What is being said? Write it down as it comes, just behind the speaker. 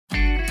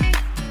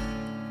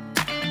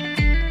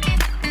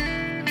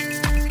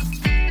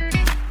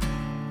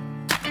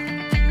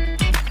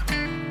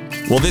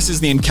Well, this is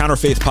the Encounter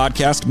Faith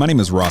podcast. My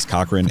name is Ross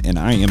Cochran, and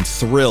I am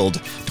thrilled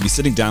to be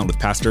sitting down with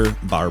Pastor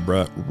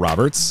Barbara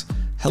Roberts.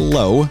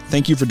 Hello.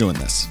 Thank you for doing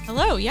this.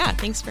 Hello. Yeah.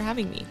 Thanks for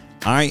having me.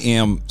 I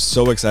am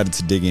so excited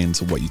to dig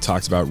into what you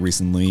talked about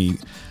recently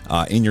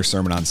in your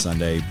sermon on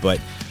Sunday,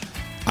 but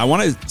I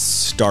want to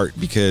start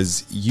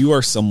because you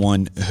are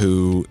someone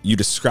who you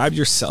describe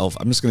yourself.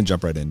 I'm just going to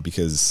jump right in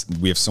because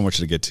we have so much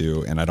to get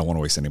to, and I don't want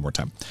to waste any more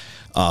time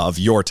of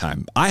your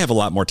time. I have a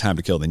lot more time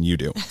to kill than you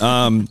do.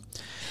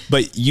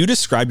 But you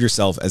describe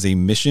yourself as a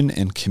mission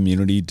and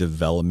community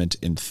development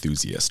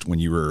enthusiast when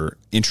you were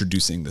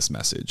introducing this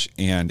message.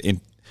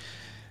 And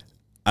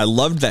I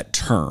loved that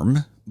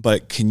term,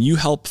 but can you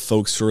help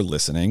folks who are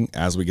listening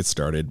as we get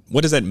started?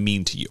 What does that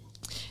mean to you?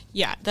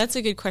 Yeah, that's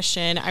a good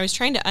question. I was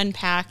trying to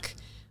unpack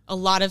a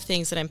lot of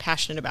things that I'm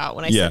passionate about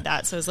when I said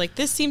that. So I was like,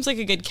 this seems like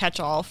a good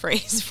catch-all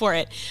phrase for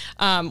it.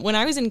 When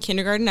I was in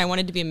kindergarten, I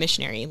wanted to be a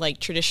missionary,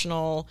 like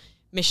traditional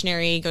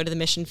missionary, go to the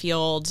mission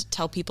field,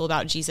 tell people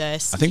about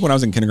Jesus. I think when I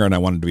was in kindergarten, I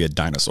wanted to be a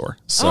dinosaur.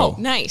 So,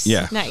 nice.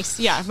 Yeah. Nice.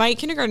 Yeah. My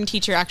kindergarten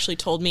teacher actually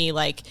told me,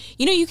 like,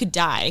 you could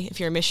die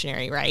if you're a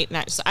missionary, right? And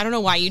I don't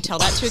know why you tell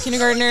that to a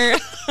kindergartner.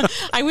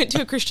 I went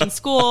to a Christian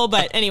school,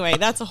 but anyway,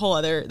 that's a whole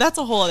other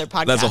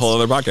podcast. That's a whole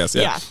other podcast.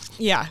 Yeah.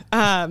 Yeah.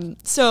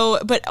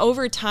 But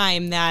over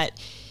time, that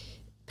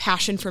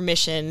passion for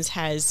missions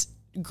has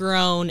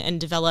grown and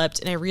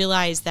developed. And I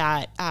realized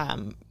that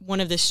one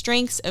of the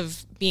strengths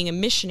of being a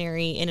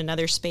missionary in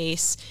another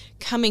space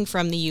coming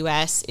from the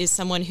U.S. is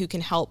someone who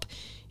can help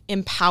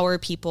empower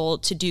people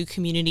to do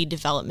community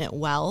development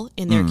well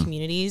in their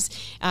communities,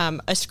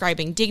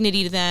 ascribing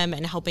dignity to them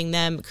and helping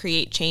them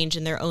create change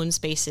in their own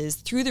spaces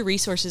through the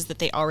resources that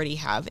they already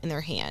have in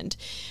their hand.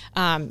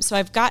 So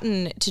I've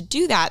gotten to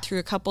do that through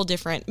a couple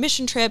different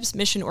mission trips,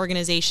 mission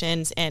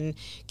organizations, and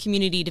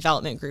community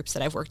development groups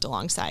that I've worked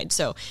alongside.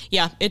 So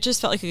yeah, it just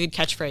felt like a good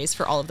catchphrase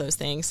for all of those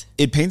things.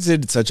 It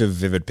painted such a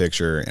vivid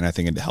picture, and I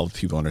think it helped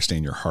people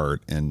understand your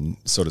heart, and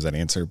so does that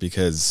answer,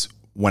 because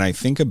when I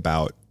think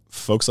about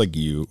folks like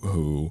you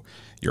who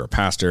you're a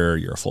pastor,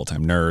 you're a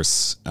full-time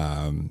nurse,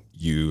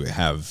 you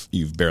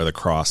bear the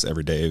cross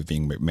every day of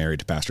being married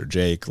to Pastor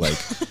Jake. Like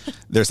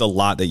there's a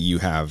lot that you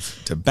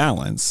have to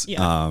balance.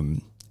 Yeah.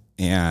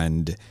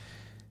 And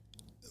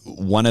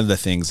one of the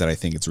things that I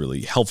think it's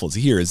really helpful to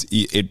hear is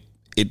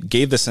it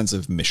gave the sense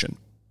of mission.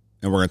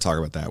 And we're going to talk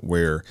about that,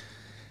 where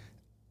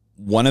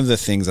one of the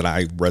things that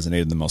I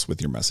resonated the most with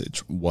your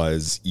message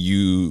was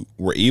you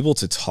were able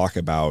to talk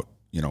about,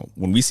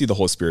 when we see the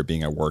Holy Spirit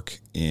being at work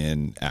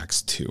in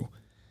Acts 2,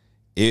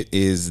 it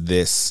is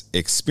this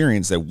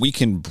experience that we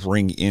can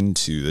bring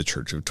into the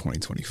church of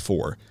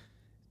 2024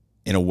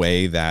 in a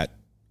way that,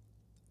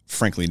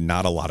 frankly,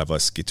 not a lot of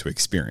us get to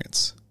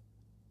experience.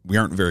 We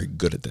aren't very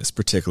good at this,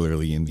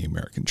 particularly in the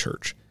American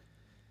church.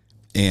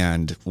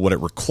 And what it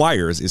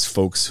requires is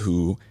folks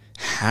who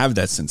have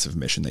that sense of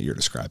mission that you're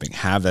describing,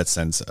 have that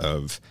sense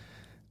of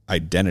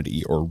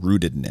identity or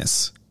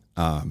rootedness.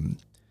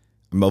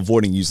 I'm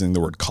avoiding using the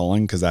word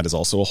calling because that is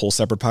also a whole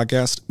separate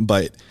podcast,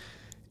 but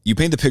you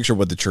paint the picture of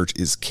what the church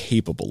is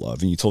capable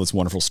of. And you told this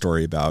wonderful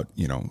story about,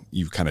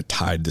 you kind of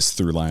tied this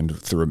through line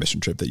through a mission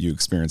trip that you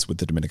experienced with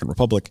the Dominican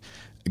Republic.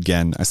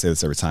 Again, I say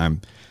this every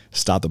time,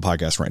 stop the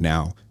podcast right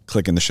now,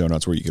 click in the show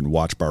notes where you can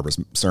watch Barbara's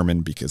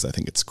sermon, because I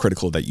think it's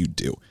critical that you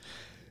do.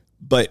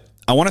 But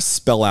I want to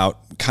spell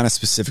out kind of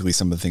specifically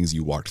some of the things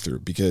you walked through,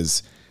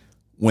 because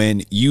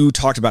when you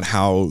talked about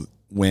how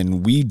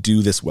when we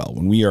do this well,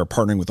 when we are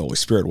partnering with the Holy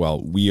Spirit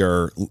well, we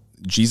are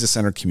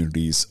Jesus-centered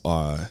communities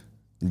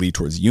lead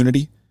towards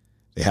unity,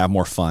 they have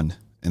more fun,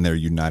 and they're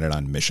united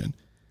on mission.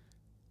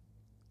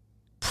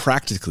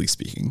 Practically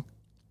speaking,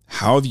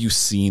 how have you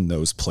seen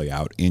those play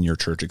out in your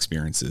church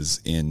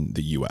experiences in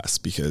the U.S.?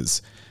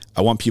 Because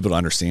I want people to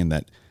understand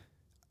that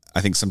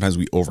I think sometimes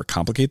we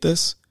overcomplicate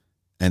this,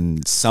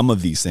 and some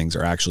of these things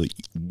are actually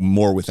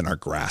more within our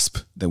grasp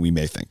than we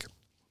may think.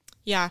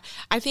 Yeah,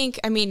 I think,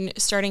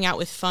 starting out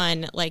with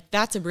fun, like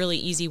that's a really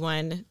easy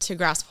one to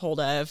grasp hold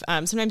of.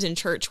 Sometimes in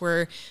church,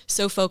 we're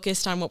so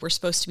focused on what we're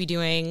supposed to be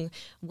doing.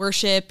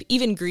 Worship,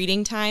 even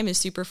greeting time is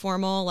super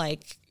formal.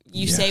 Like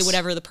you say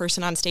whatever the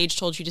person on stage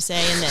told you to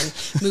say and then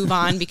move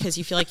on because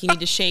you feel like you need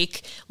to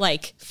shake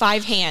like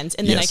 5 hands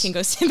and then I can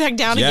go sit back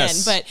down again.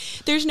 But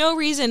there's no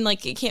reason,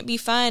 like it can't be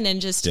fun and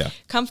just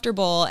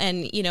comfortable.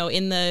 And,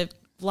 in the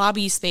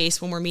lobby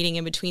space when we're meeting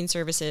in between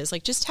services,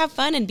 like just have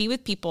fun and be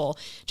with people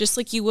just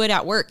like you would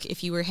at work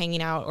if you were hanging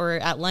out or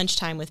at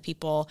lunchtime with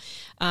people.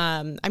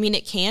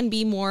 It can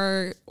be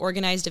more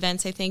organized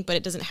events, I think, but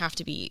it doesn't have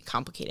to be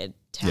complicated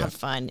to have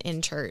fun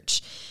in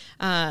church.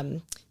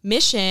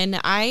 Mission,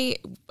 I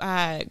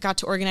got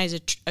to organize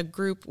a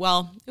group.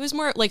 Well, it was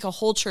more like a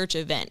whole church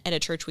event at a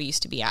church we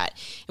used to be at.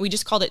 And we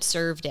just called it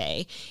Serve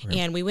Day. Right.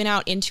 And we went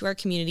out into our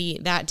community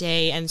that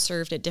day and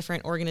served at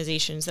different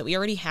organizations that we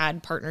already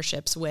had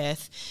partnerships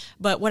with.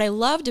 But what I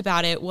loved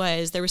about it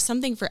was there was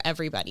something for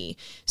everybody.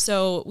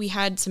 So we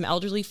had some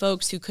elderly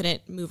folks who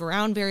couldn't move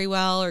around very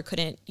well or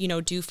couldn't,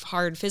 do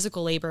hard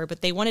physical labor,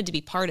 but they wanted to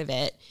be part of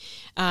it.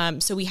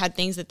 So we had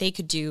things that they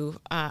could do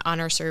on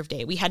our Serve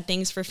Day. We had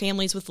things for families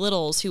families with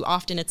littles who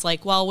often it's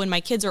like, well, when my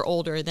kids are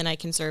older, then I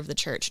can serve the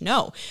church.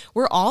 No,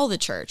 we're all the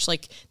church,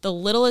 like the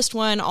littlest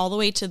one all the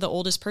way to the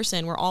oldest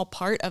person. We're all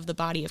part of the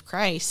body of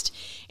Christ.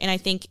 And I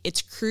think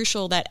it's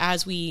crucial that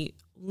as we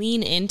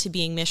lean into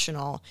being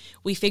missional,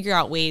 we figure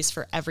out ways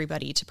for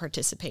everybody to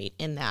participate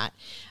in that.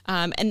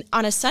 And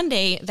on a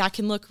Sunday, that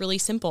can look really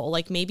simple.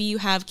 Like maybe you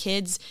have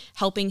kids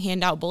helping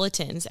hand out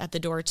bulletins at the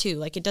door too.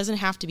 Like it doesn't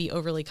have to be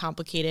overly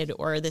complicated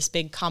or this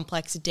big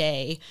complex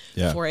day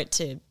for it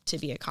to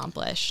be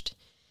accomplished.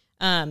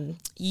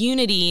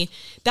 Unity,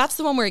 that's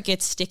the one where it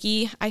gets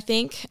sticky, I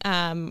think.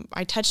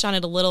 I touched on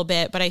it a little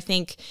bit, but I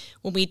think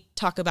when we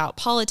talk about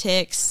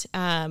politics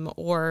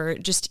or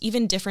just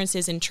even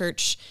differences in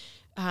church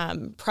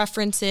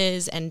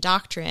preferences and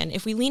doctrine,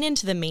 if we lean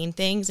into the main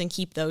things and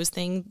keep those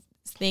things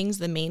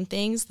the main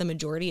things the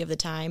majority of the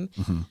time,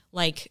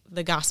 like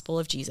the gospel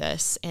of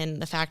Jesus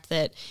and the fact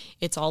that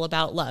it's all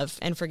about love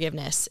and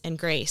forgiveness and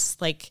grace,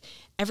 like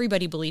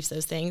everybody believes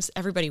those things,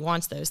 everybody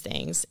wants those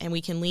things, and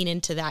we can lean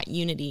into that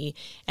unity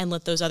and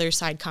let those other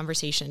side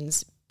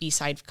conversations be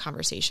side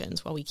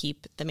conversations while we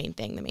keep the main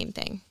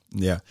thing.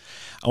 Yeah.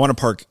 I want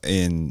to park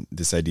in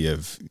this idea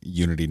of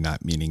unity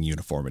not meaning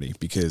uniformity,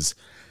 because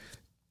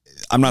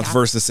I'm not the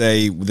first to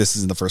say this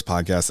isn't the first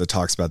podcast that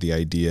talks about the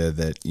idea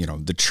that,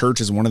 the church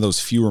is one of those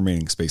few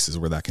remaining spaces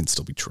where that can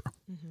still be true.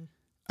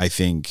 I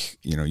think,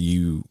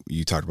 you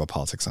talked about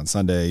politics on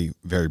Sunday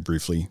very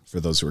briefly for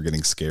those who are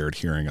getting scared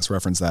hearing us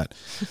reference that.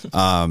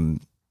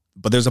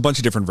 But there's a bunch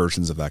of different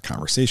versions of that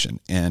conversation.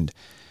 And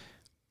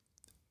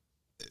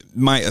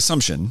my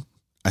assumption,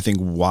 I think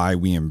why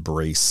we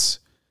embrace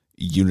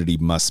unity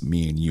must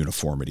mean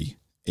uniformity,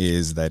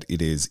 is that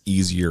it is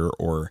easier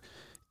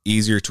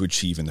to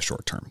achieve in the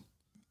short term.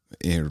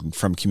 And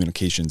from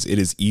communications, it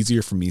is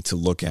easier for me to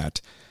look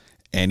at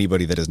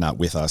anybody that is not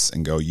with us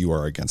and go, you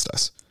are against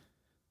us,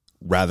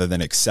 rather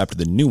than accept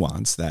the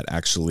nuance that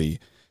actually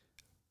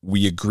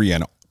we agree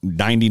on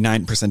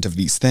 99% of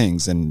these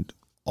things and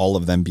all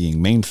of them being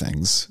main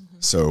things.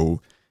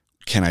 So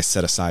can I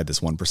set aside this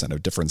 1%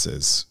 of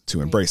differences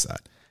to embrace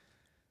that?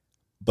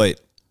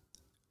 But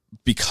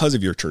because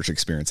of your church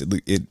experience,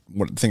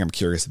 one thing I'm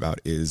curious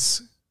about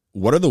is,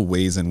 what are the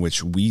ways in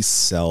which we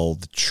sell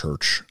the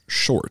church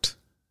short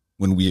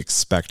when we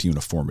expect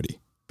uniformity?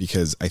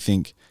 Because I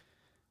think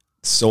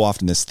so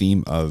often this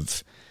theme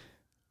of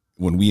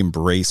when we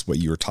embrace what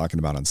you were talking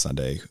about on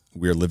Sunday,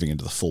 we're living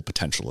into the full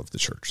potential of the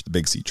church, the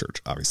Big C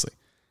church, obviously.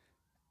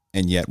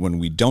 And yet when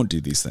we don't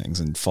do these things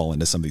and fall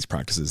into some of these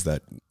practices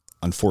that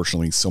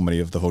unfortunately so many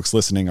of the folks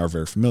listening are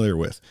very familiar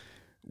with,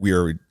 we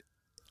are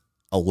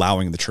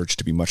allowing the church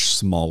to be much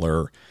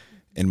smaller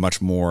and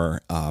much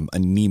more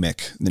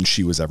anemic than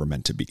she was ever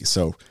meant to be.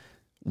 So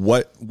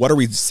what are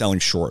we selling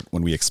short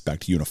when we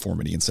expect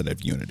uniformity instead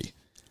of unity?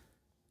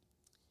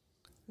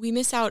 We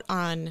miss out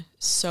on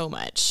so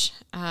much.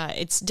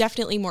 It's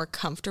definitely more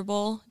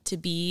comfortable to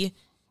be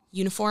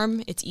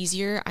uniform. It's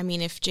easier. I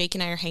mean, if Jake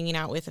and I are hanging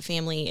out with a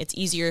family, it's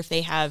easier if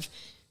they have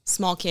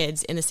small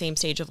kids in the same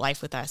stage of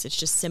life with us. It's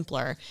just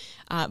simpler.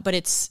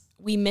 But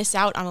we miss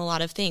out on a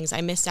lot of things.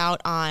 I miss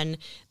out on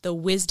the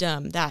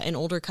wisdom that an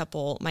older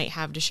couple might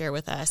have to share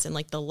with us and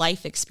like the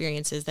life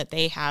experiences that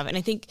they have. And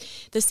I think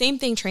the same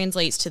thing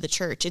translates to the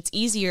church. It's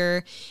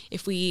easier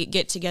if we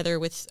get together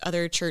with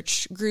other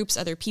church groups,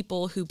 other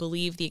people who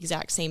believe the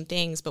exact same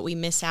things, but we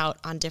miss out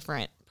on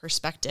different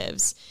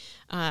perspectives.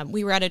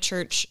 We were at a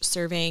church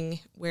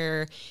serving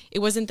where it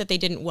wasn't that they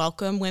didn't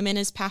welcome women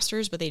as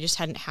pastors, but they just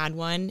hadn't had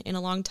one in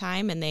a long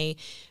time. And they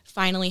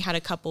finally had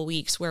a couple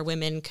weeks where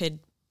women could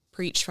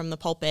preach from the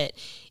pulpit.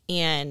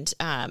 And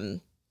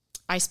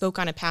I spoke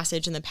on a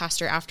passage, and the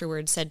pastor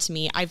afterwards said to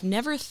me, I've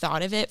never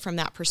thought of it from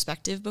that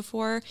perspective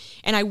before,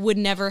 and I would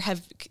never have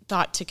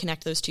thought to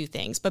connect those two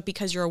things. But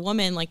because you're a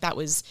woman, like that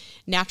was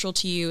natural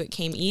to you, it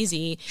came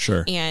easy.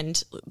 Sure.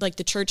 And like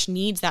the church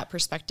needs that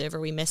perspective, or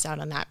we miss out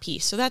on that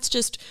piece. So that's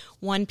just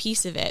one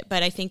piece of it.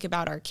 But I think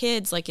about our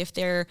kids, like if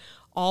they're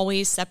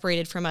always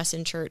separated from us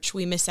in church,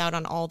 we miss out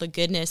on all the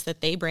goodness that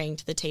they bring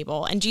to the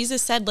table. And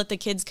Jesus said, let the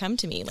kids come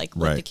to me. Like,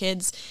 let the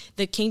kids,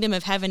 the kingdom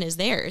of heaven is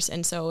theirs.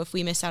 And so if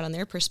we miss out on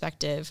their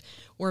perspective,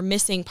 we're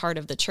missing part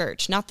of the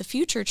church, not the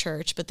future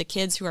church, but the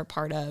kids who are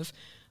part of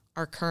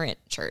our current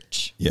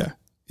church. Yeah.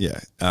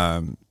 Yeah.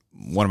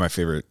 One of my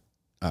favorite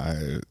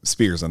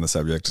speakers on the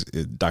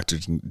subject, Dr.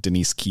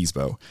 Denise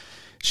Kiesbo,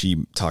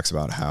 she talks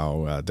about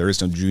how there is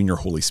no junior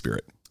Holy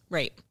Spirit.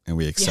 Right. And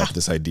we accept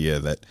this idea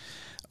that,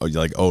 we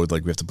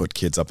have to put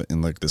kids up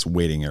in like this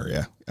waiting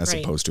area, as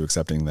opposed to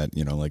accepting that,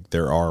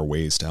 there are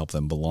ways to help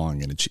them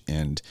belong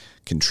and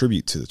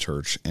contribute to the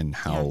church, and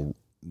how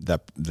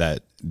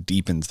that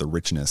deepens the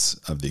richness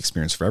of the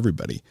experience for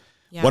everybody.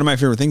 Yeah. One of my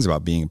favorite things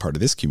about being a part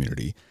of this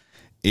community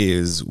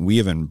is we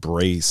have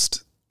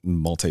embraced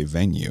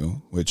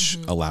multi-venue, which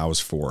allows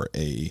for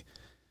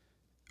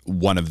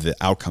one of the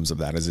outcomes of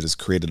that is it has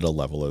created a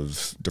level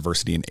of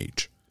diversity in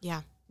age.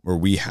 Yeah. Where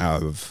we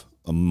have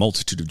a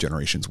multitude of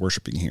generations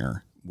worshiping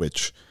here,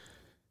 which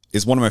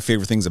is one of my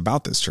favorite things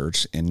about this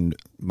church, and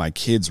my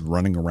kids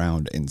running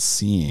around and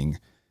seeing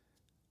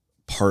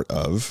part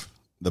of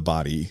the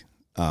body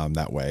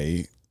that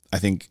way, I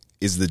think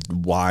is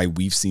why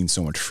we've seen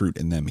so much fruit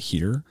in them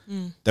here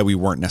that we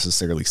weren't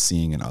necessarily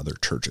seeing in other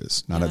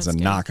churches. Not as a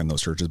knock on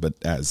those churches, but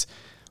as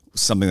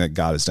something that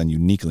God has done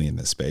uniquely in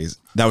this space.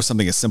 That was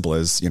something as simple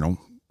as,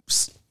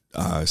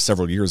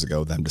 several years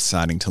ago, them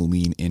deciding to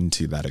lean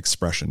into that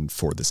expression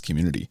for this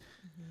community.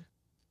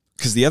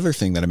 Because the other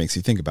thing that it makes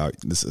you think about,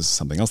 this is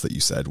something else that you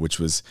said, which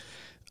was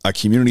a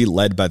community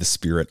led by the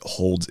Spirit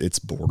holds its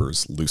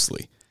borders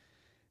loosely.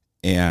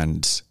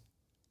 And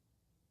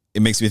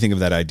it makes me think of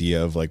that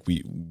idea of like,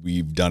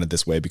 we've done it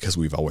this way because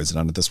we've always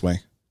done it this way.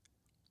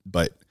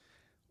 But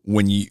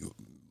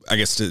I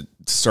guess to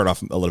start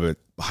off a little bit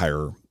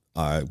higher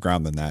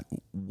ground than that,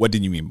 what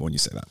did you mean when you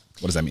say that?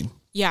 What does that mean?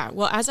 Yeah,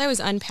 well, as I was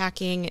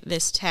unpacking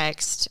this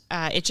text,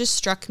 it just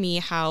struck me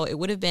how it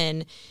would have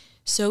been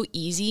so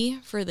easy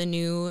for the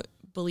new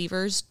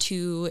believers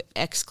to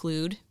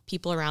exclude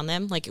people around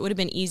them. Like, it would have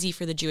been easy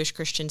for the Jewish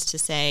Christians to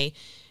say,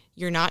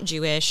 you're not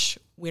Jewish,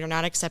 we're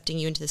not accepting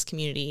you into this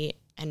community,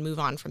 and move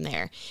on from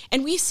there.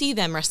 And we see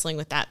them wrestling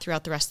with that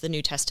throughout the rest of the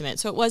New Testament.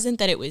 So it wasn't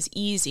that it was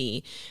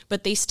easy,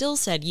 but they still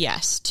said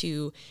yes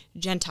to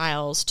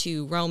Gentiles,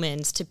 to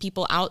Romans, to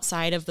people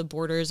outside of the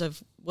borders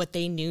of what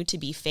they knew to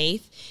be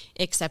faith,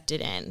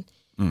 accepted in.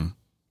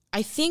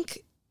 I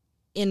think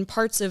in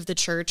parts of the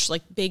church,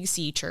 like Big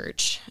C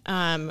Church,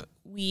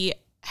 we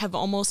have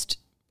almost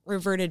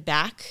reverted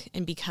back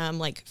and become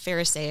like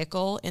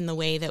Pharisaical in the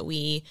way that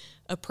we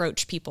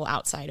approach people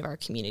outside of our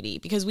community,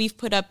 because we've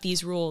put up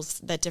these rules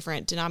that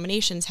different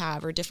denominations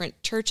have or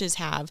different churches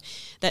have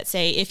that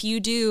say, if you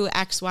do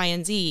X, Y,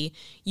 and Z,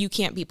 you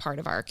can't be part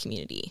of our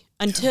community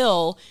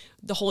until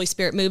the Holy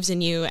Spirit moves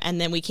in you, and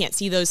then we can't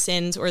see those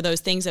sins or those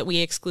things that we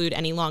exclude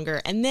any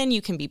longer, and then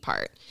you can be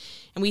part.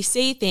 And we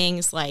say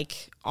things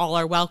like, all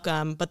are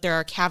welcome, but there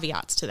are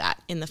caveats to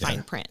that in the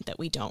fine print that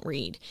we don't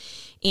read.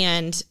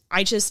 And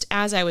I just,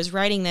 as I was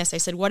writing this, I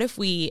said, what if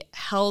we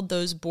held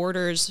those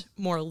borders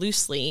more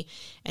loosely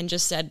and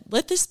just said,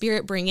 let the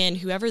Spirit bring in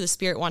whoever the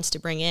Spirit wants to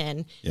bring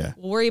in. Yeah.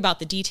 We'll worry about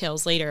the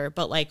details later,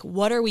 but like,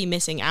 what are we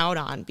missing out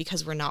on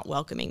because we're not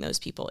welcoming those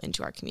people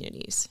into our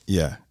communities?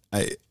 Yeah.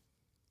 It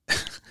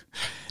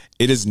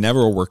has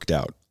never worked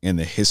out in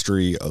the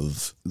history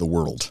of the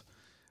world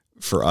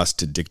for us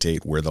to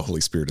dictate where the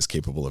Holy Spirit is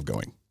capable of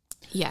going.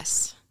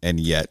 Yes. And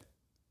yet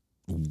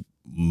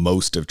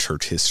most of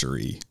church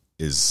history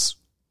is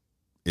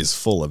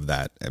full of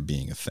that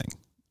being a thing.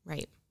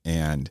 Right.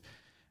 And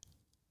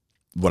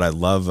what I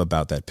love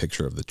about that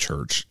picture of the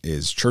church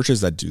is churches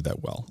that do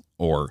that well,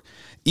 or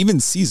even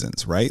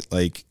seasons, right?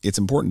 Like, it's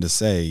important to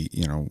say,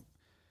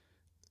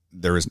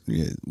 there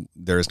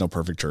is no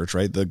perfect church,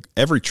 right?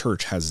 Every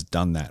church has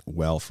done that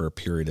well for a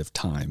period of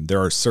time.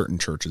 There are certain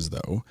churches,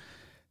 though,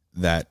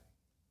 that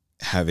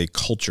have a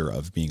culture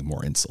of being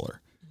more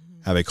insular,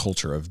 have a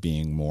culture of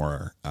being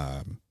more,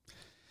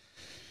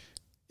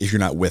 if you're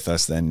not with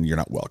us, then you're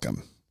not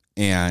welcome.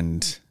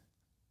 And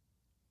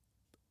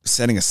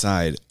setting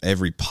aside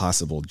every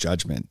possible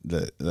judgment,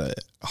 the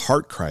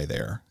heart cry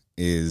there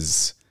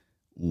is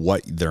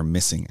what they're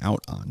missing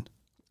out on.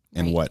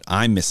 And what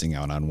I'm missing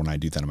out on when I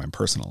do that in my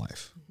personal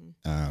life.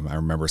 I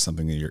remember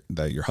something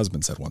that your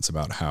husband said once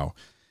about how,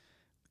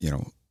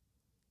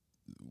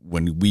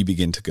 when we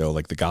begin to go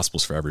like the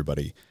gospel's for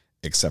everybody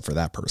except for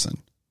that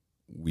person,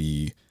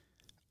 we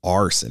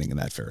are sitting in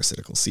that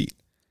pharisaical seat.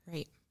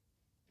 Right.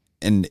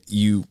 And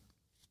you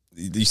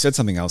said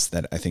something else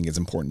that I think is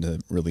important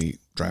to really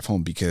drive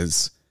home,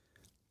 because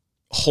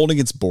holding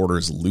its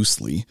borders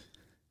loosely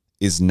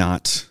is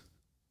not,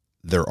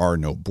 there are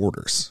no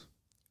borders.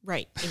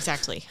 Right,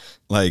 exactly.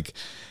 Like,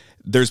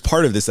 there's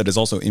part of this that is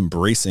also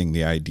embracing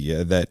the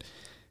idea that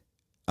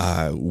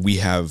we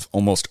have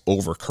almost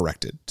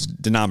overcorrected.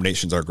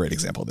 Denominations are a great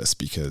example of this,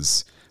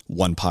 because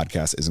one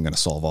podcast isn't going to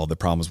solve all the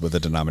problems with a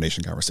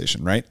denomination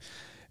conversation, right?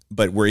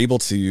 But we're able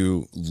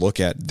to look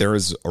at, there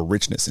is a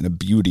richness and a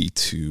beauty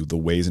to the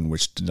ways in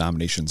which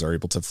denominations are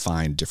able to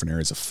find different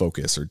areas of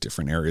focus or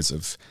different areas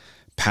of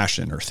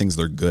passion or things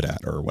they're good at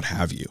or what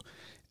have you.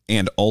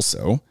 And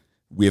also,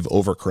 we have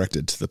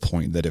overcorrected to the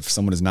point that if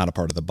someone is not a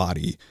part of the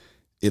body,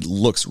 it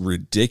looks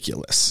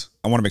ridiculous.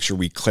 I want to make sure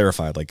we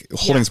clarify, like,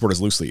 holding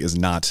borders loosely is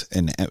not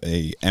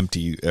a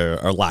empty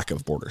or lack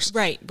of borders.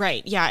 Right.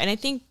 Yeah. And I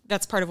think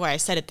that's part of why I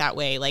said it that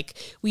way. Like,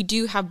 we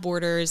do have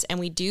borders, and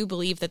we do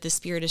believe that the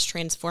Spirit is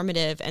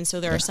transformative. And so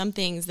there are some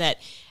things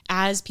that,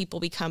 as people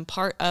become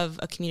part of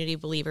a community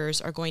of believers,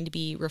 are going to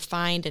be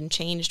refined and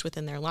changed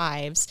within their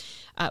lives.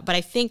 But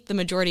I think the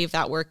majority of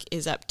that work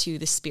is up to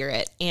the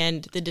Spirit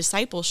and the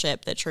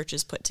discipleship that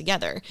churches put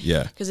together.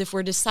 Yeah. Because if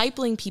we're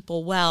discipling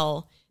people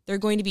well, they're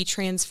going to be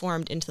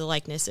transformed into the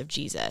likeness of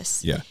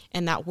Jesus. Yeah.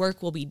 And that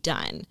work will be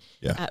done.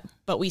 Yeah.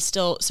 But we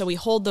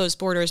hold those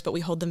borders, but we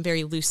hold them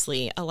very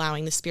loosely,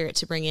 allowing the Spirit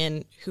to bring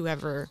in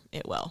whoever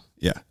it will.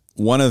 Yeah.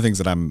 One of the things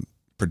that I'm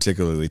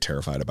particularly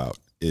terrified about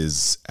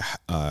is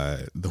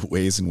the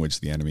ways in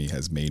which the enemy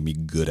has made me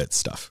good at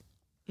stuff.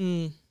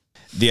 The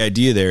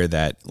idea there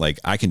that, like,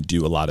 I can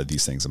do a lot of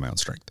these things in my own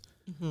strength.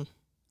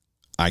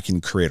 I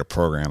can create a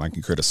program. I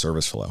can create a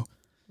service flow.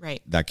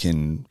 Right. That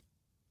can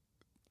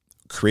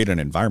create an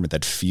environment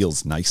that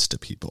feels nice to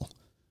people.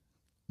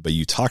 But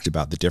you talked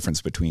about the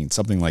difference between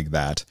something like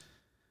that,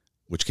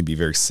 which can be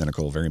very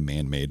cynical, very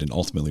man-made, and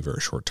ultimately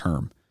very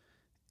short-term,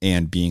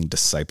 and being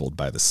discipled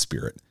by the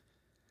Spirit.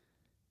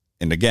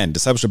 And again,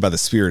 discipleship by the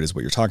Spirit is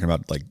what you're talking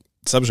about. Like,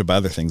 discipleship by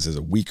other things is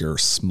a weaker,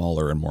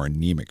 smaller, and more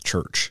anemic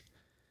church.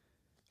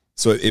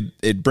 So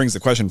it brings the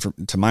question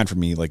to mind for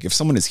me, like, if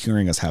someone is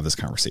hearing us have this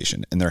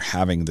conversation and they're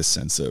having this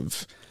sense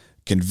of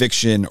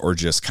conviction or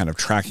just kind of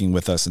tracking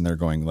with us, and they're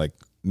going like,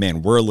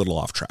 man, we're a little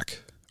off track,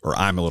 or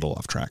I'm a little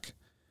off track.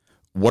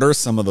 What are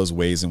some of those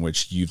ways in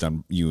which you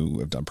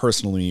have done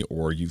personally,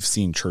 or you've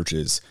seen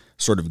churches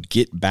sort of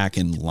get back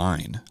in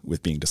line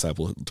with being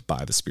discipled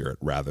by the Spirit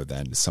rather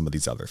than some of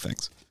these other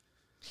things?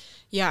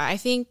 Yeah, I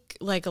think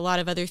like a lot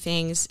of other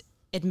things,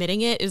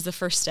 admitting it is the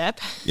first step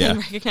in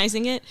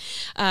recognizing it.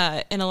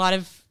 And a lot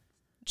of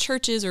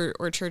churches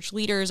or church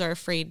leaders are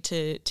afraid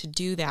to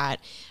do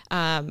that.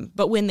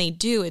 But when they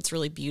do, it's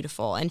really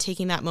beautiful. And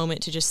taking that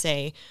moment to just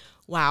say,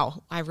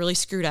 wow, I really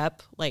screwed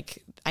up.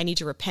 Like, I need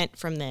to repent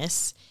from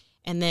this.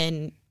 And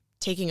then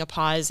taking a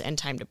pause and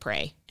time to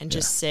pray and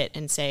just sit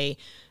and say,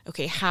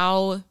 okay,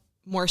 how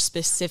more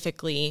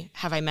specifically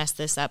have I messed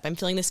this up? I'm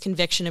feeling this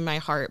conviction in my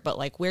heart, but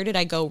like, where did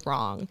I go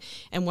wrong?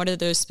 And what are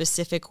those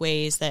specific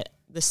ways that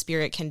the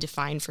Spirit can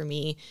define for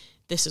me?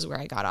 This is where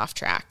I got off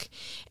track.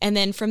 And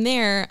then from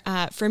there,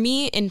 for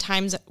me, in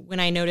times when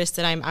I notice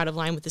that I'm out of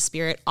line with the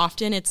Spirit,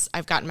 often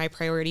I've gotten my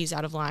priorities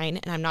out of line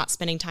and I'm not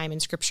spending time in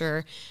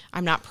Scripture.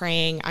 I'm not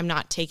praying. I'm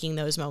not taking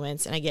those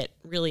moments, and I get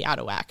really out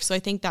of whack. So I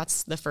think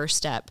that's the first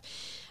step.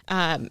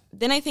 Then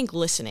I think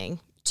listening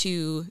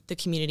to the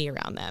community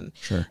around them.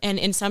 Sure. And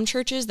in some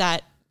churches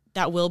that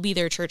will be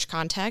their church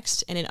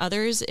context. And in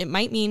others, it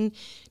might mean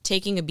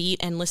taking a beat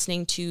and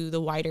listening to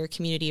the wider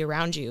community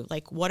around you.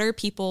 Like, what are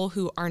people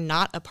who are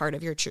not a part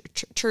of your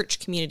church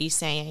community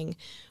saying?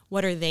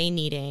 What are they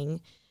needing?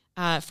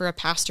 For a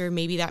pastor,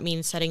 maybe that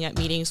means setting up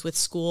meetings with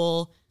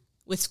school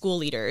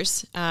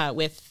leaders,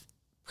 with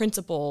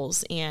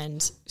principals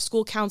and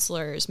school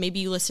counselors. Maybe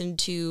you listen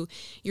to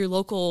your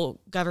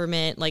local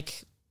government,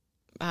 like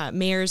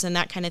mayors and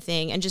that kind of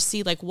thing, and just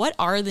see like, what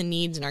are the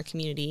needs in our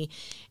community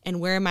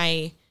and where am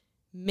I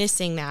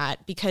missing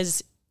that?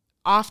 Because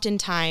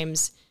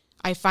oftentimes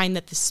I find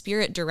that the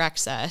Spirit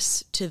directs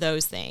us to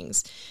those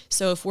things.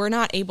 So if we're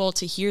not able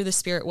to hear the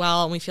Spirit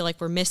well and we feel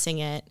like we're missing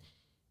it,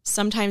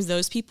 sometimes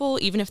those people,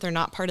 even if they're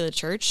not part of the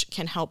church,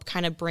 can help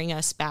kind of bring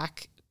us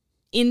back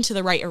into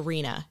the right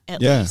arena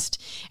at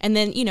least. And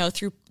then,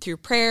 through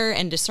prayer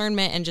and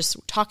discernment and just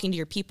talking to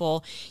your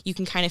people, you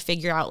can kind of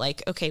figure out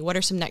like, okay, what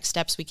are some next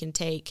steps we can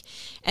take?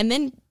 And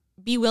then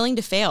be willing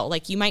to fail.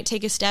 Like, you might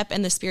take a step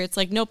and the Spirit's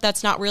like, nope,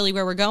 that's not really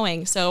where we're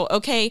going. So,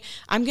 okay,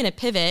 I'm going to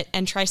pivot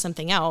and try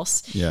something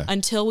else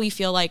until we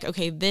feel like,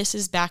 okay, this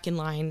is back in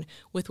line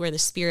with where the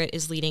Spirit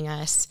is leading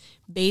us,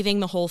 bathing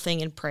the whole thing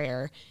in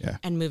prayer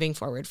and moving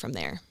forward from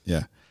there.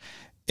 Yeah.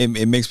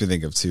 It makes me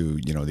think of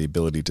too, the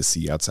ability to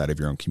see outside of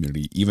your own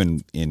community,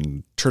 even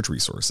in church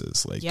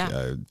resources. Like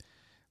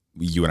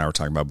you and I were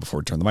talking about before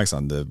we turned the mics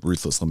on, the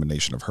ruthless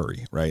elimination of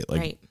hurry, right?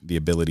 Like the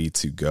ability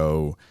to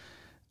go,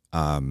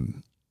 I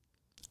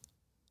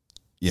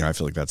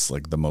feel like that's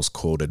like the most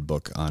quoted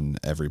book on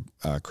every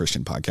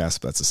Christian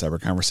podcast, but that's a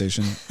separate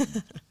conversation.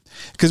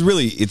 Because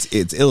really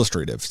it's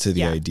illustrative to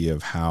the idea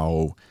of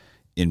how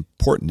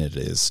important it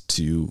is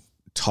to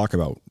talk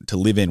about, to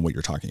live in what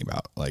you're talking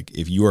about. Like,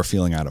 if you are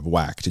feeling out of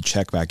whack, to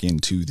check back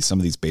into some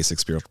of these basic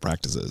spiritual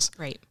practices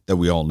that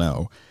we all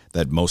know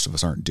that most of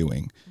us aren't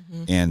doing.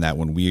 Mm-hmm. And that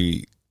when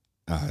we,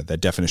 that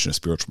definition of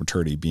spiritual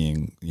maturity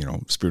being,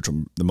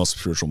 the most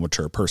spiritual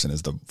mature person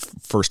is the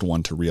first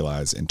one to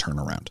realize and turn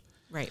around.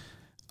 Right.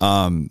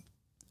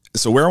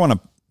 So where I want to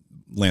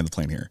land the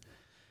plane here,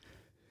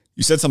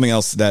 you said something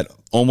else that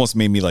almost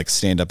made me like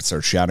stand up and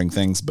start shouting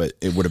things, but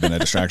it would have been a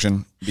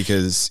distraction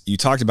because you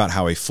talked about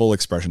how a full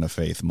expression of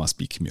faith must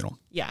be communal.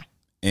 Yeah.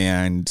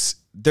 And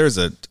there's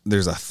a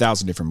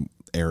 1,000 different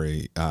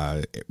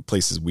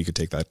places we could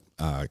take that,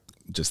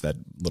 just that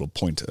little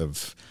point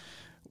of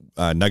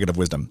nugget of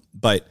wisdom,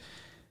 but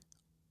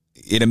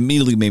it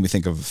immediately made me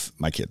think of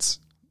my kids.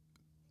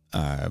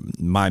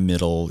 My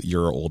middle,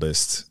 your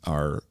oldest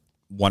are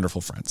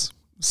wonderful friends.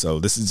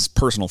 So this is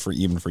personal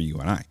even for you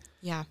and I.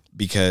 Yeah.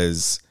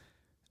 Because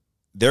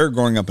they're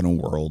growing up in a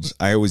world,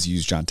 I always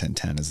use John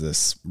 10:10 as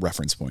this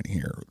reference point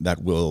here,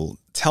 that will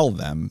tell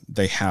them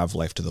they have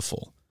life to the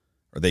full,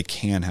 or they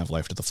can have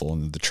life to the full,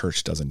 and the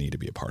church doesn't need to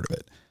be a part of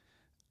it.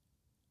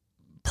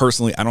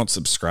 Personally, I don't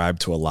subscribe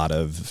to a lot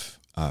of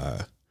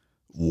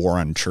war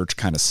on church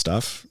kind of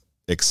stuff,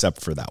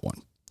 except for that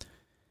one.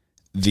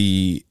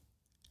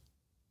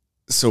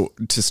 So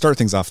to start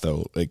things off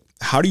though, like,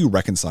 how do you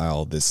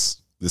reconcile this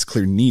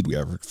clear need we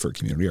have for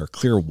community, our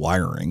clear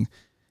wiring,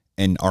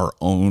 and our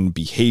own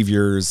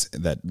behaviors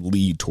that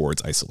lead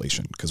towards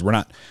isolation? Because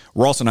we're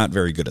also not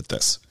very good at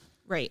this.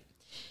 Right.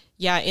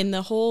 Yeah. In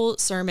the whole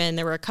sermon,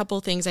 there were a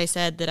couple things I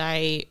said that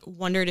I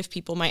wondered if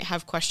people might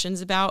have questions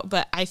about,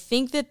 but I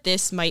think that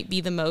this might be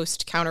the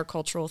most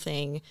countercultural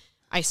thing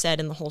I said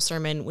in the whole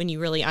sermon when you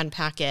really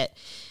unpack it.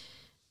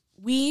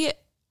 We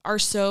are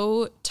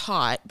so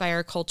taught by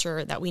our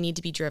culture that we need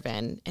to be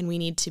driven and we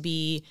need to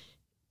be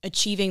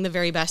achieving the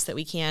very best that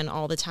we can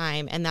all the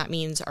time. And that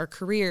means our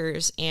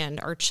careers and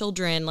our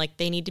children, like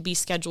they need to be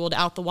scheduled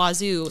out the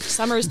wazoo.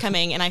 Summer's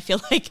coming. And I feel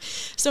like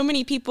so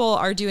many people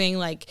are doing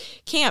like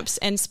camps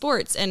and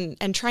sports and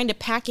trying to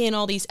pack in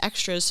all these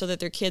extras so that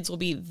their kids will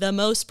be the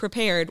most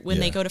prepared when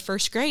they go to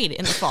first grade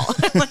in the fall.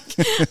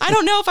 Like, I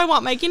don't know if I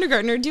want my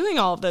kindergartner doing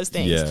all of those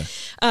things.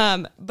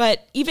 Yeah.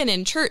 But even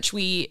in church,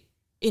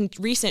 in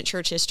recent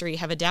church history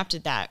have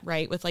adapted that,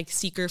 right? With like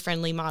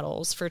seeker-friendly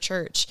models for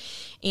church.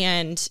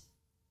 And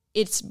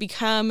it's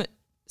become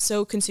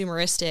so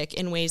consumeristic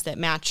in ways that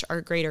match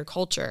our greater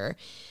culture.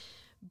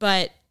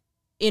 But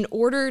in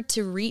order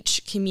to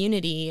reach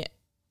community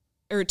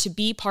or to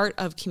be part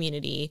of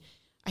community,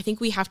 I think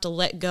we have to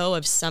let go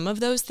of some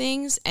of those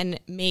things and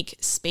make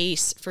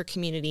space for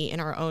community in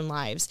our own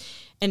lives.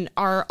 And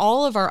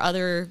all of our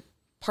other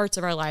parts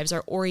of our lives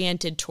are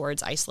oriented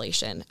towards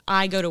isolation.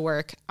 I go to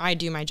work, I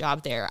do my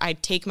job there. I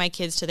take my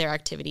kids to their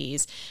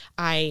activities.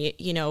 I,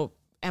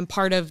 am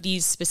part of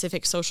these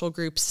specific social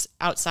groups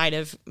outside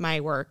of my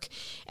work,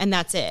 and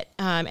that's it.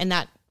 And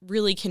that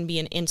really can be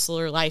an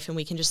insular life, and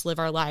we can just live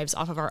our lives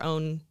off of our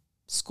own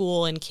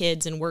school and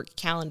kids and work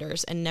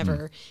calendars and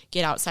never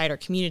get outside our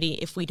community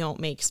if we don't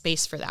make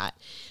space for that.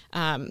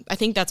 I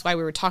think that's why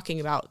we were talking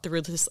about the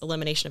ruthless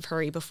elimination of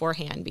hurry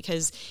beforehand,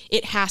 because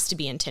it has to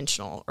be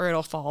intentional or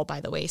it'll fall by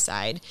the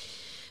wayside.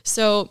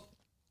 So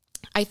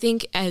I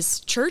think as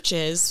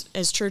churches,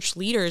 as church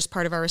leaders,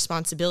 part of our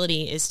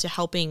responsibility is to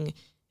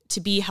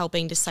be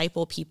helping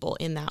disciple people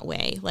in that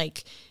way.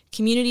 Like,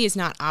 community is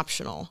not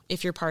optional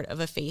if you're part of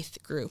a faith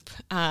group.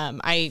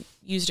 I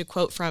used a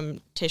quote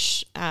from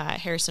Tish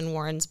Harrison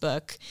Warren's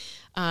book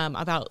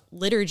about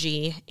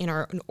liturgy in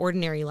our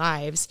ordinary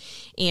lives.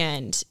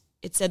 And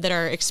it said that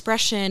our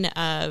expression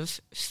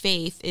of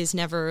faith is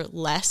never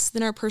less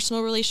than our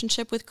personal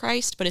relationship with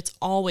Christ, but it's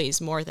always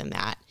more than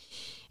that.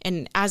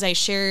 And as I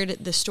shared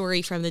the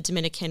story from the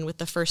Dominican with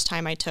the first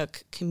time I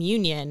took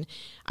communion,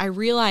 I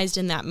realized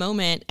in that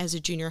moment as a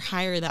junior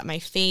higher that my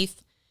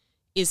faith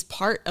is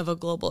part of a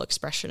global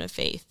expression of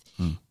faith.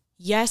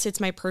 Yes, it's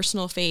my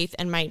personal faith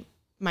and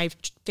my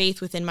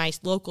faith within my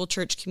local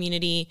church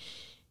community,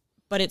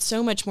 but it's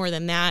so much more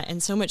than that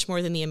and so much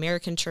more than the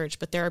American church.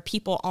 But there are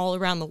people all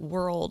around the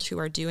world who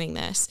are doing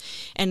this,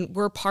 and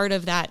we're part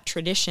of that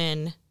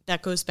tradition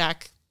that goes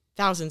back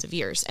thousands of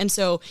years. And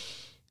so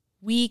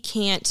we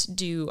can't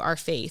do our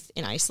faith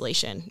in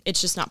isolation.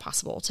 It's just not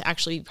possible to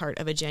actually be part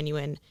of a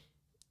genuine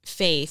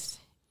faith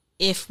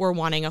if we're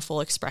wanting a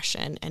full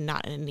expression and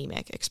not an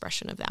anemic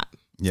expression of that.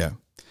 Yeah,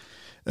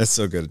 that's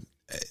so good.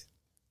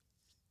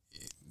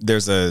 There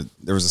was a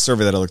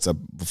survey that I looked up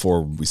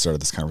before we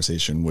started this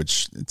conversation,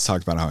 which it's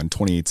talked about how in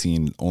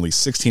 2018, only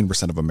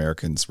 16% of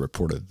Americans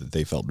reported that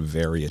they felt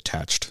very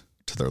attached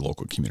to their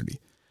local community.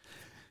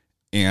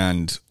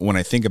 And when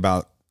I think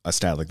about a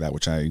stat like that,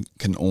 which I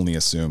can only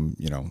assume,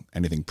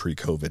 anything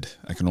pre-COVID,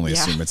 I can only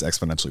assume it's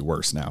exponentially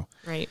worse now.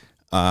 Right.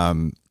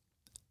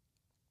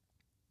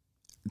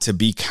 To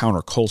be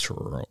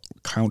countercultural,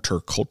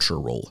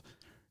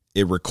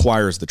 it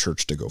requires the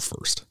church to go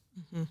first.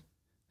 Mm-hmm.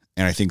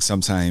 And I think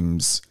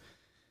sometimes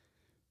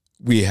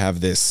we have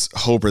this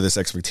hope or this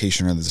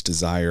expectation or this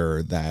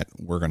desire that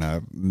we're going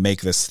to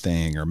make this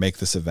thing or make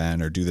this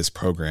event or do this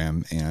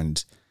program,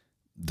 and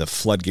the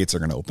floodgates are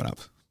going to open up.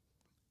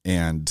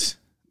 And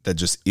that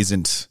just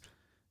isn't.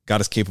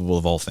 God is capable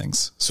of all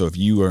things. So if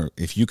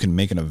you can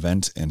make an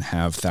event and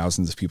have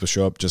thousands of people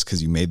show up just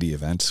because you made the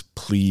event,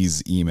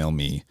 please email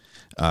me.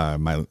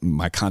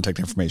 My contact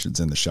information is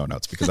in the show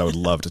notes because I would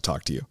love to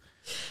talk to you.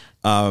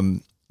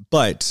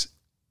 But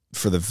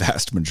for the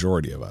vast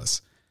majority of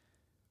us,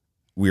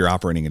 we are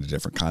operating in a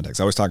different context.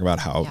 I always talk about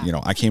how,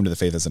 I came to the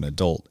faith as an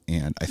adult,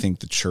 and I think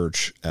the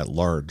church at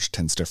large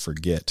tends to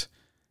forget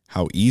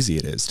how easy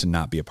it is to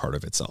not be a part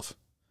of itself,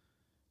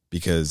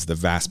 because the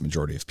vast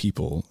majority of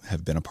people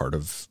have been a part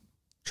of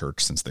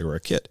church since they were a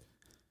kid.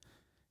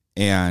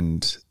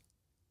 And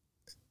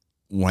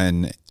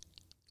when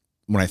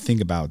I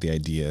think about the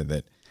idea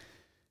that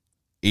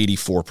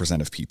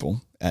 84% of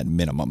people at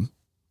minimum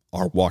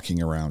are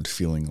walking around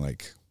feeling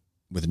like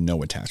with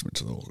no attachment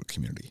to the local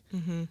community,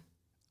 mm-hmm.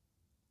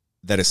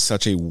 that is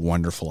such a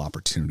wonderful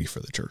opportunity for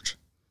the church,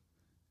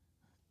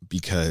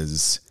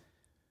 because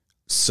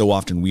so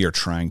often we are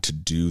trying to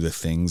do the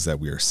things that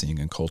we are seeing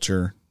in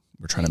culture.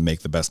 We're trying to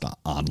make the best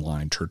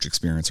online church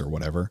experience or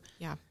whatever.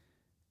 Yeah.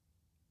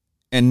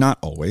 And not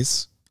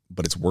always,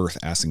 but it's worth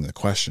asking the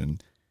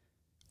question,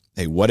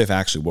 hey, what if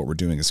actually what we're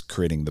doing is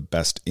creating the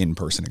best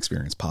in-person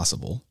experience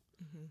possible?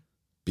 Mm-hmm.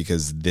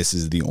 Because this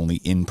is the only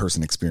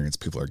in-person experience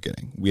people are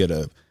getting. We had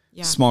a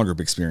small group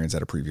experience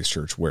at a previous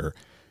church where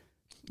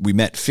we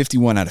met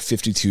 51 out of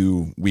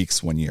 52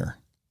 weeks one year.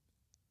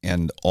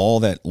 And all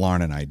that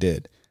Lauren and I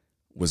did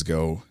was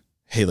go,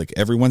 hey, like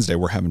every Wednesday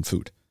we're having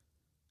food.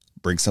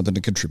 Bring something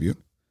to contribute.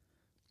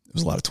 It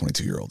was a lot of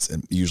 22-year-olds.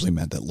 It usually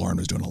meant that Lauren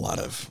was doing a lot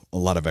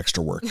of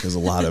extra work. There's a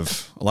lot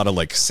of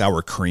like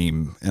sour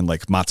cream and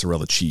like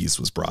mozzarella cheese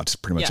was brought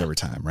pretty much every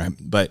time, right?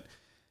 But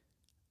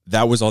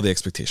that was all the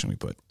expectation we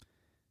put.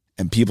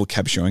 And people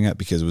kept showing up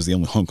because it was the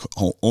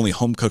only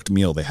home cooked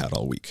meal they had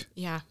all week.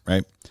 Yeah.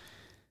 Right.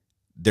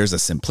 There's a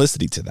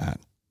simplicity to that,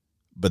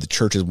 but the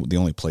church is the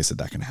only place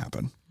that can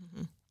happen,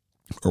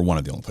 or one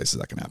of the only places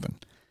that can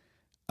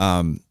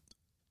happen.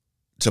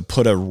 To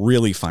put a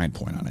really fine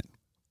point on it,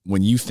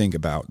 when you think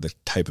about the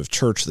type of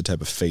church, the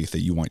type of faith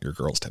that you want your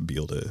girls to be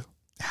able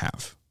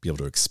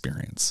to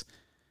experience,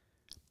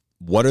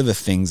 what are the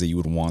things that you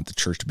would want the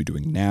church to be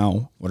doing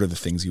now? What are the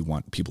things you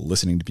want people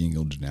listening to being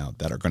able to do now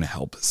that are going to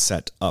help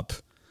set up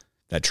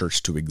that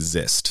church to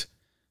exist?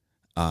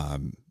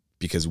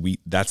 Because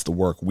that's the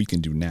work we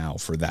can do now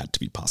for that to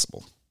be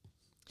possible.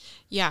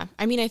 Yeah.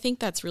 I mean, I think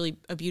that's really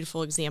a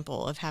beautiful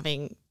example of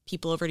having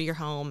people over to your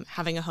home,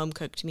 having a home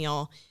cooked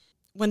meal.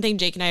 One thing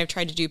Jake and I have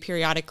tried to do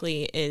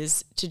periodically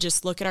is to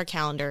just look at our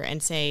calendar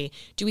and say,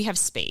 do we have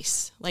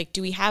space? Like,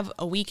 do we have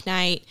a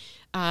weeknight,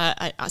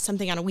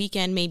 something on a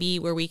weekend maybe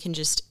where we can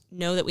just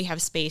know that we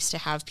have space to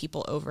have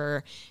people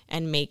over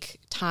and make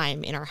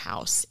time in our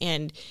house?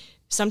 And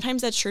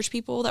sometimes that's church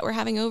people that we're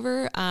having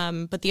over.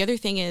 But the other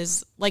thing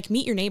is, like,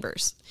 meet your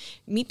neighbors,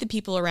 meet the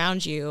people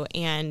around you,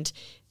 and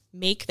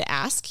make the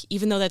ask,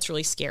 even though that's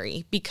really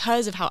scary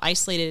because of how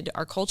isolated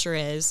our culture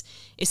is,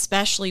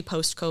 especially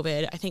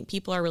post-COVID. I think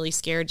people are really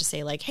scared to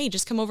say, like, hey,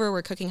 just come over.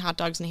 We're cooking hot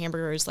dogs and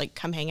hamburgers, like,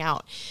 come hang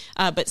out.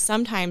 But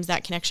sometimes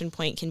that connection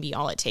point can be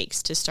all it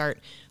takes to start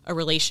a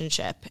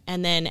relationship.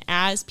 And then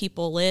as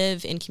people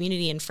live in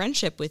community and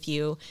friendship with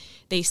you,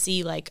 they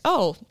see like,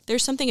 oh,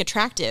 there's something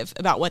attractive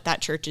about what that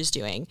church is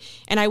doing.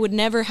 And I would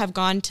never have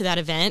gone to that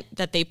event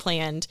that they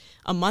planned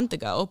a month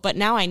ago, but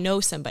now I know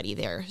somebody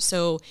there.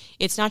 So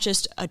it's not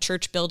just a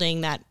church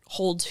building that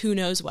holds who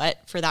knows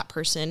what for that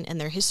person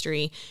and their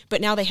history, but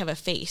now they have a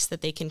face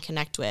that they can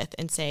connect with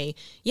and say,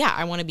 yeah,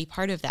 I want to be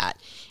part of that.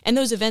 And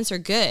those events are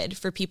good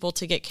for people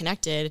to get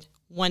connected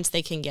once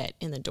they can get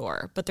in the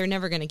door, but they're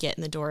never going to get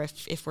in the door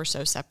if we're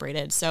so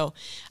separated. So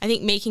I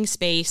think making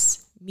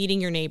space,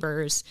 meeting your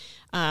neighbors,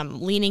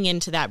 leaning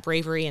into that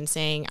bravery and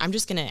saying, I'm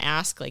just going to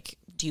ask, like,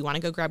 do you want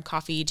to go grab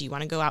coffee? Do you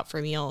want to go out for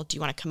a meal? Do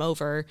you want to come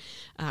over?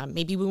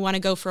 Maybe we want to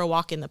go for a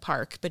walk in the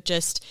park, but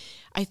just,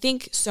 I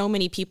think so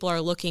many people are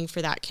looking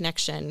for that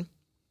connection.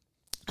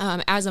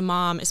 As a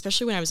mom,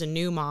 especially when I was a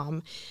new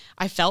mom,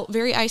 I felt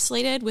very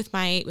isolated with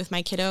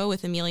my kiddo,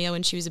 with Amelia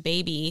when she was a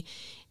baby.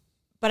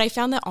 But I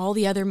found that all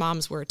the other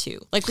moms were too.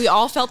 Like, we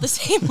all felt the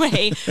same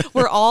way.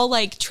 We're all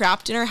like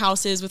trapped in our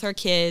houses with our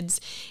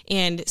kids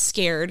and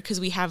scared because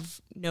we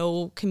have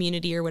no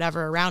community or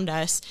whatever around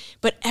us.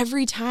 But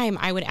every time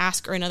I would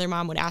ask, or another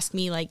mom would ask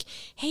me like,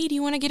 hey, do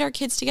you want to get our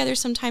kids together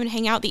sometime and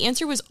hang out? The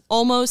answer was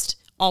almost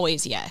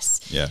always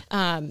yes. Yeah.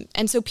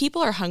 And so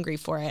people are hungry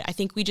for it. I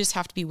think we just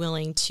have to be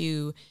willing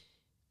to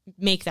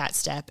make that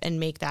step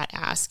and make that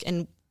ask.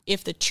 And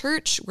if the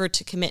church were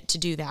to commit to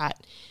do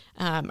that,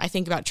 I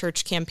think about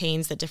church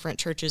campaigns that different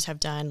churches have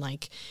done,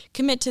 like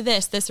commit to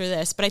this, or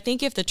this. But I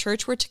think if the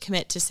church were to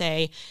commit to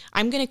say,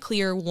 I'm going to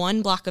clear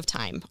one block of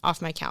time off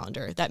my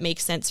calendar that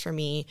makes sense for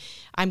me.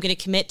 I'm going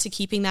to commit to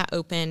keeping that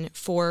open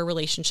for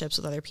relationships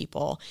with other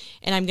people.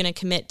 And I'm going to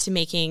commit to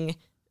making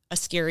a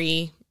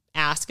scary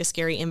ask, a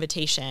scary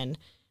invitation,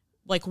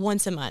 like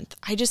once a month.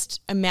 I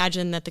just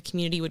imagine that the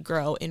community would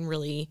grow in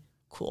really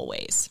cool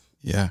ways.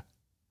 Yeah.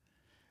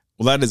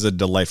 Well, that is a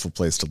delightful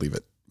place to leave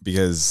it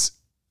because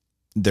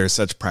there's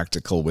such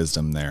practical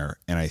wisdom there.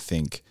 And I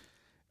think,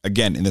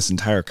 again, in this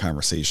entire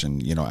conversation,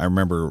 you know, I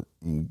remember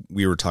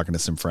we were talking to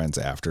some friends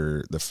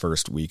after the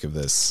first week of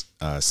this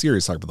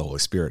series, talking about the Holy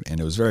Spirit. And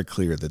it was very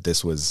clear that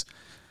this was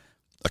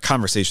a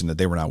conversation that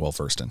they were not well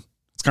versed in.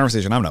 It's a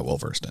conversation I'm not well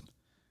versed in.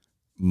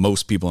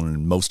 Most people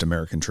in most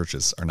American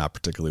churches are not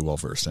particularly well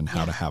versed in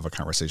how to have a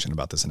conversation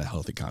about this in a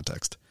healthy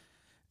context.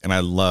 And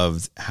I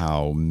loved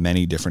how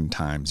many different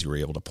times you were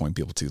able to point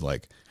people to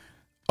like,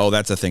 oh,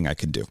 that's a thing I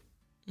could do.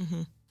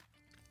 Mm-hmm.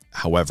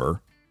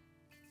 However,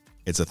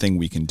 it's a thing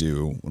we can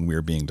do when we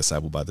are being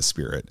discipled by the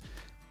Spirit.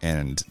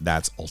 And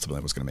that's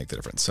ultimately what's going to make the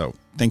difference. So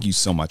thank you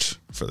so much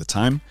for the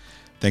time.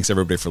 Thanks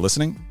everybody for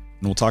listening.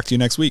 And we'll talk to you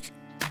next week.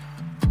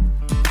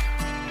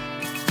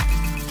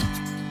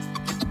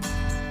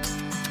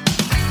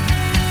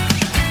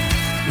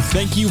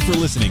 Thank you for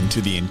listening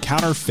to the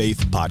Encounter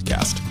Faith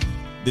podcast.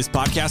 This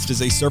podcast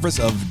is a service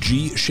of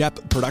G.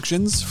 Shep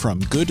Productions from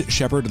Good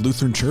Shepherd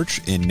Lutheran Church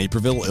in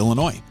Naperville,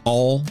 Illinois.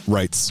 All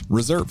rights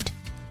reserved.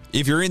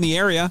 If you're in the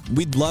area,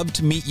 we'd love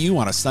to meet you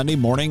on a Sunday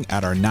morning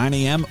at our 9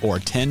 a.m. or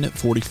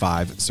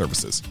 10:45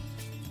 services.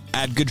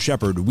 At Good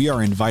Shepherd, we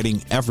are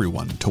inviting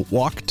everyone to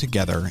walk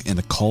together in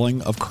the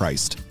calling of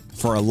Christ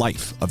for a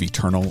life of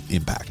eternal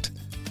impact.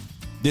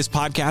 This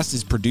podcast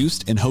is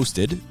produced and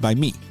hosted by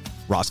me,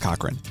 Ross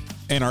Cochran,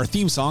 and our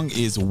theme song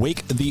is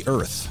Wake the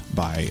Earth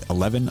by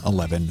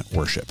 1111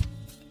 Worship.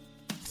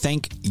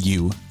 Thank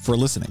you for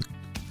listening.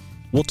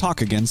 We'll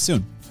talk again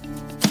soon.